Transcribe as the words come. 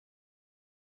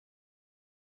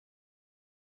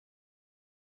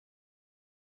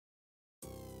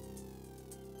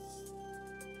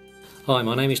Hi,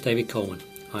 my name is David Coleman.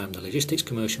 I am the Logistics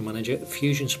Commercial Manager at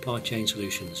Fusion Supply Chain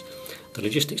Solutions, the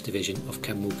logistics division of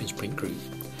Wilkins Print Group.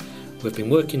 We've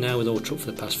been working now with Alltruck for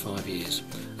the past 5 years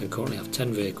and currently have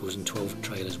 10 vehicles and 12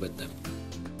 trailers with them.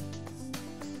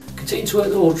 Continue to work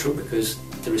with Alltruck because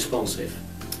they're responsive.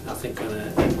 I think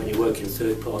when you work in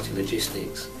third-party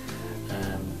logistics,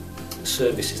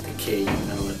 service is the key,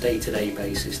 and on a day-to-day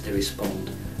basis they respond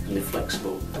and they're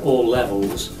flexible at all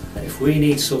levels. If we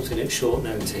need something at short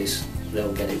notice,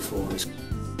 they'll get it for us.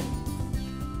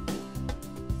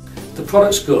 The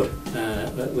product's good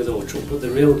with Alltruck, but the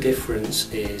real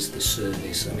difference is the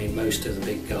service. I mean, most of the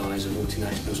big guys and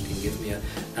multinationals can give me a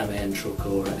MAN truck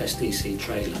or a SDC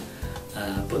trailer,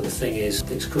 but the thing is,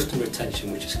 it's customer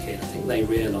retention which is key. I think they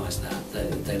realise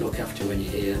that they look after you when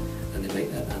you're here, and they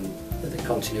make that, and the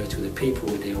continuity with the people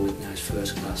we deal with now is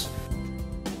first class.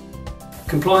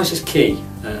 Compliance is key.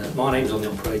 My name's on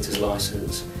the operator's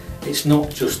licence. It's not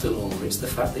just the law, it's the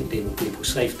fact that you deal with people's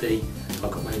safety.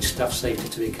 I've got my own staff safety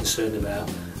to be concerned about,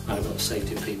 and I've got the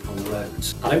safety of people on the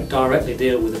roads. I don't directly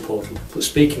deal with the portal, but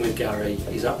speaking with Gary,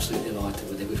 he's absolutely delighted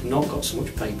with it. We've not got so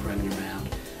much paper hanging around,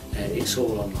 it's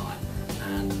all online,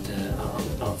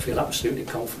 and I feel absolutely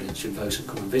confident should VOSA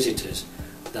come and visit us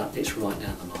that it's right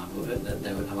down the line, that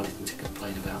they won't have anything to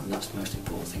complain about, and that's the most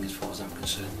important thing as far as I'm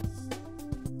concerned.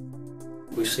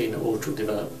 We've seen Alltruck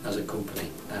develop as a company,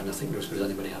 and I think they're as good as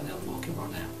anybody out there on the market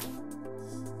right now.